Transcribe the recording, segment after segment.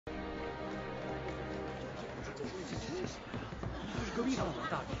隔壁上的王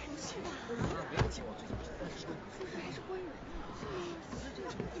大人。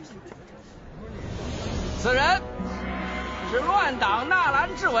此人是乱党纳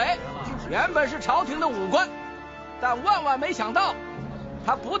兰志伟，原本是朝廷的武官，但万万没想到，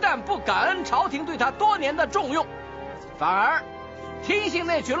他不但不感恩朝廷对他多年的重用，反而听信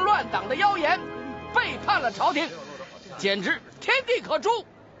那群乱党的妖言，背叛了朝廷，简直天地可诛！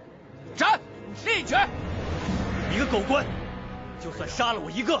斩，立决！一个狗官，就算杀了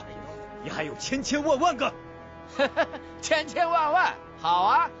我一个，也还有千千万万个。千千万万，好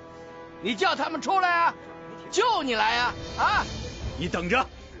啊！你叫他们出来啊！救你来呀！啊！你等着，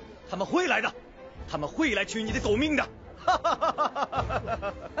他们会来的，他们会来取你的狗命的。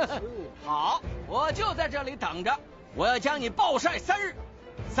好，我就在这里等着，我要将你暴晒3日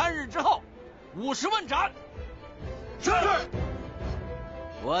，3日之后50问斩。是。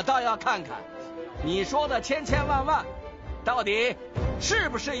我倒要看看你说的千千万万到底是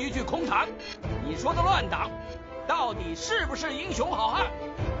不是一句空谈，你说的乱党到底是不是英雄好汉？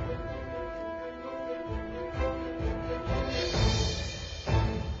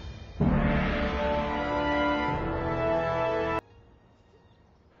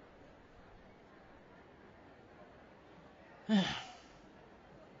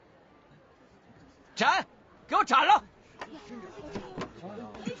斩！给我斩了！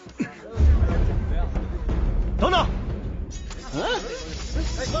等等。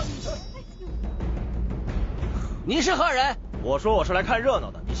你是何人？我说我是来看热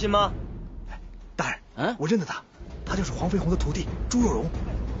闹的，你信吗？大人，我认得他，他就是黄飞鸿的徒弟朱若荣。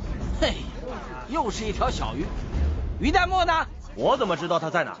嘿，又是一条小鱼。于淡墨呢？我怎么知道他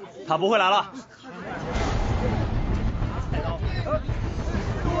在哪？他不会来了。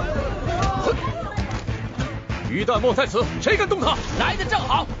于淡墨在此，谁敢动他？来的正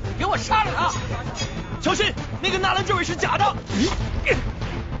好，给我杀了他！小心，那个纳兰志伟是假的。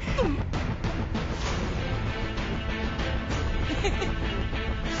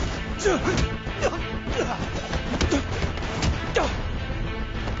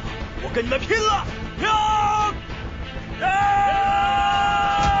我跟你们拼了！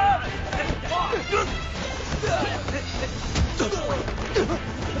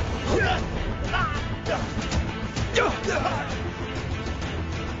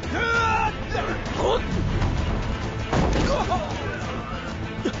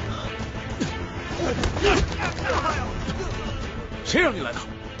谁让你来的？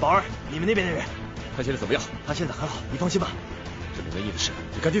宝儿，你们那边的人。他现在怎么样？他现在很好，你放心吧。这没文义的事，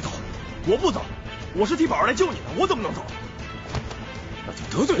你赶紧走。我不走，我是替宝儿来救你的，我怎么能走？那就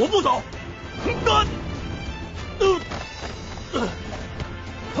得罪了。我不走。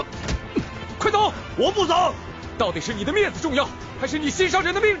快走！我不走。到底是你的面子重要，还是你心上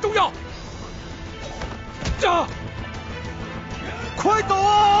人的命重要？快走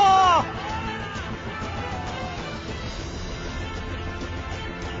啊！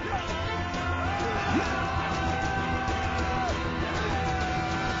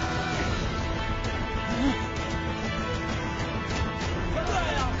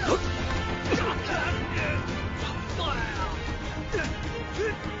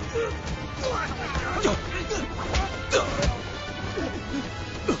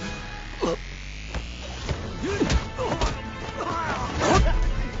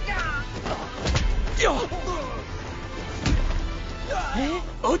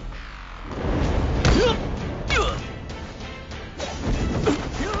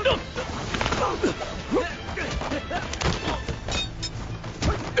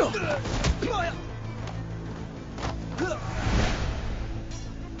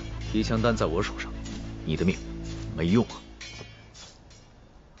提枪单在我手上，你的命没用啊！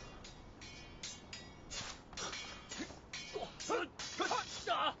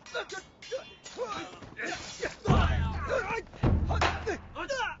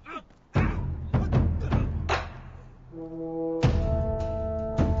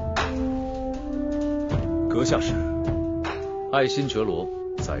阁下是爱新觉罗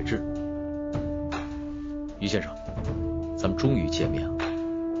载至。于先生，咱们终于见面了。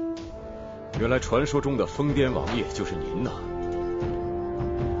原来传说中的疯癫王爷就是您呐！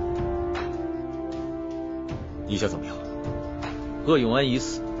你想怎么样？鄂永安已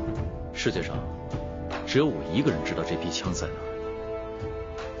死，世界上只有我一个人知道这批枪在哪。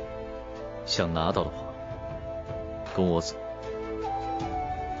想拿到的话，跟我走。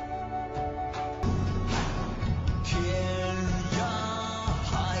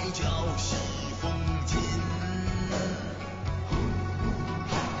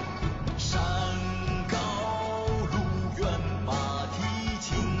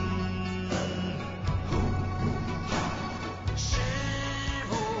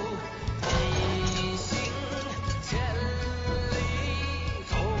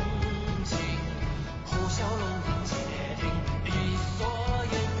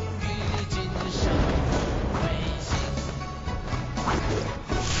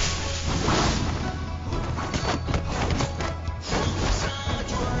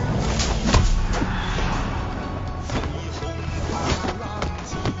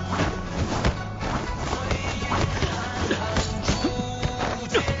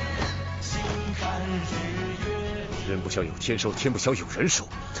想有天收，天不想有人收，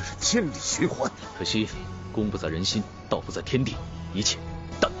这是千里循环。可惜功不在人心，道不在天地，一切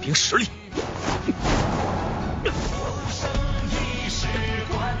但凭实力。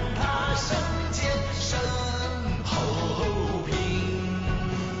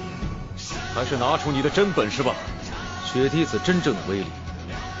还是拿出你的真本事吧，雪滴子真正的威力，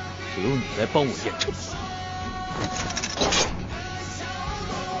就由你来帮我验证。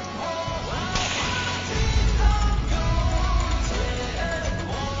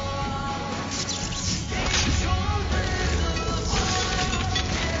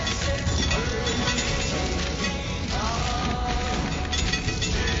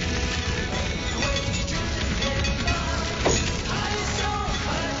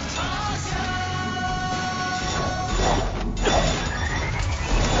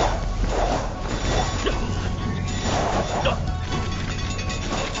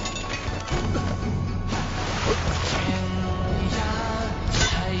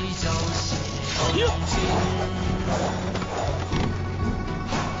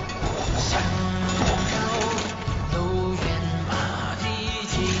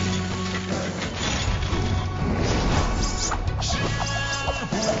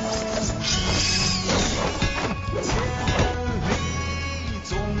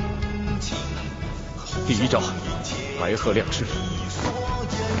第一招，白鹤亮翅。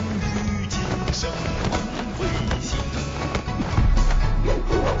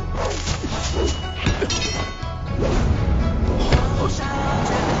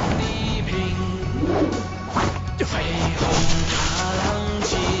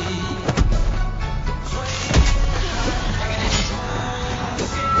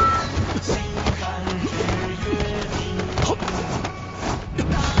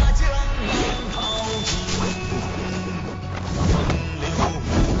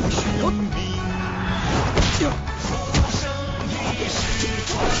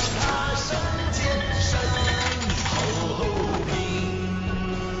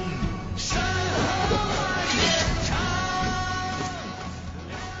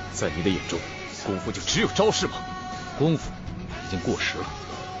在你的眼中，功夫就只有招式吗？功夫已经过时了，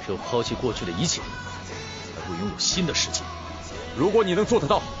只有抛弃过去的一切，才会拥有新的世界。如果你能做得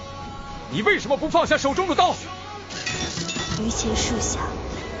到，你为什么不放下手中的刀？榆钱树下，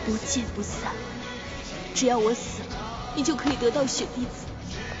不见不散。只要我死了，你就可以得到雪滴子，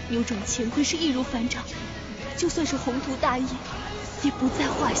扭转乾坤是易如反掌，就算是宏图大业，也不在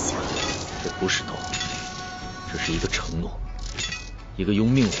话下。这不是刀，这是一个承诺。一个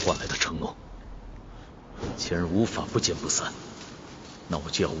用命换来的承诺，前人无法不见不散，那我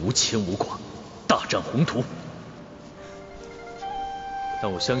就要无牵无挂，大展宏图。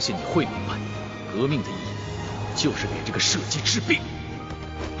但我相信你会明白，革命的意义就是给这个社稷治病。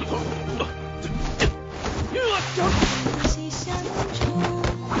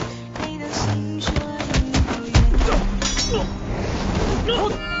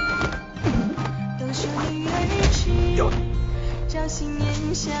照信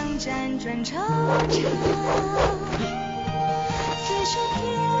念相辗转长长，随手偏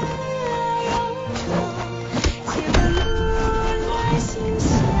忧愁，且把路来心下，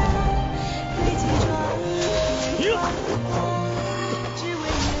对镜装点光芒，只为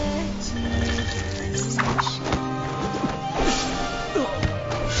月季自伤。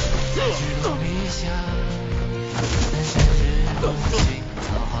在巨龙笔下，但是日心造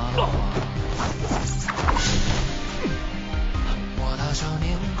化。少年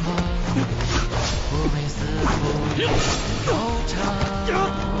狂，我每似浮云悠长。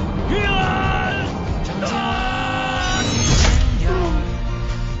长剑天涯，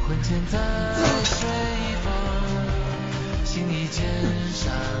魂牵在水风，心意剑山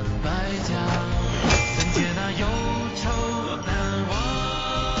百家，怎解那忧愁难忘？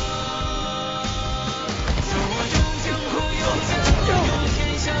说我有江湖有江湖有天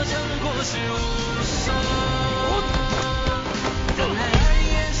下，战国是无双。懂了吗？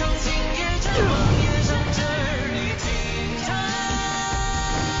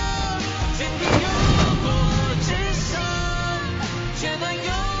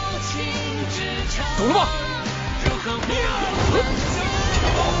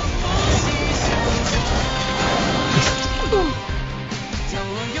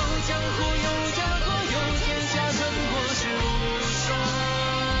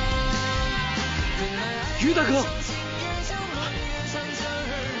于大哥，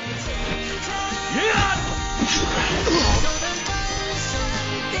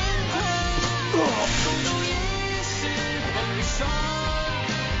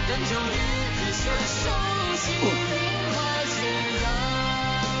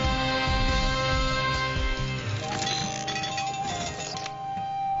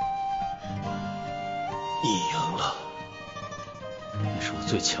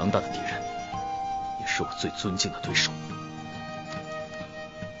最强大的敌人，也是我最尊敬的对手。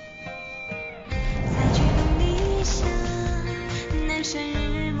在剧本里下，南山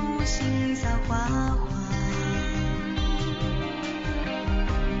日暮心草花花。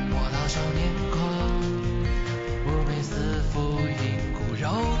我老少年狂，妩媚似浮云骨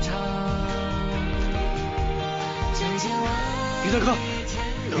柔肠。于大哥，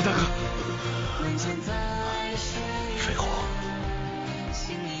于大哥，水火，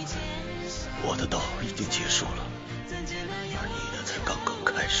我的道已经结束了，而你的才刚刚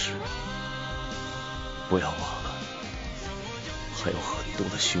开始。不要忘了，还有很多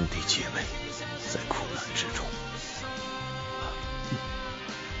的兄弟姐妹在苦难之中，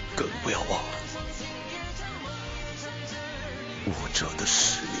更不要忘了武者的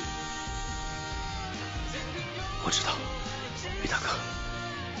使命。我知道，于大哥，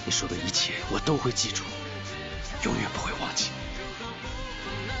你说的一切我都会记住，永远不会忘记。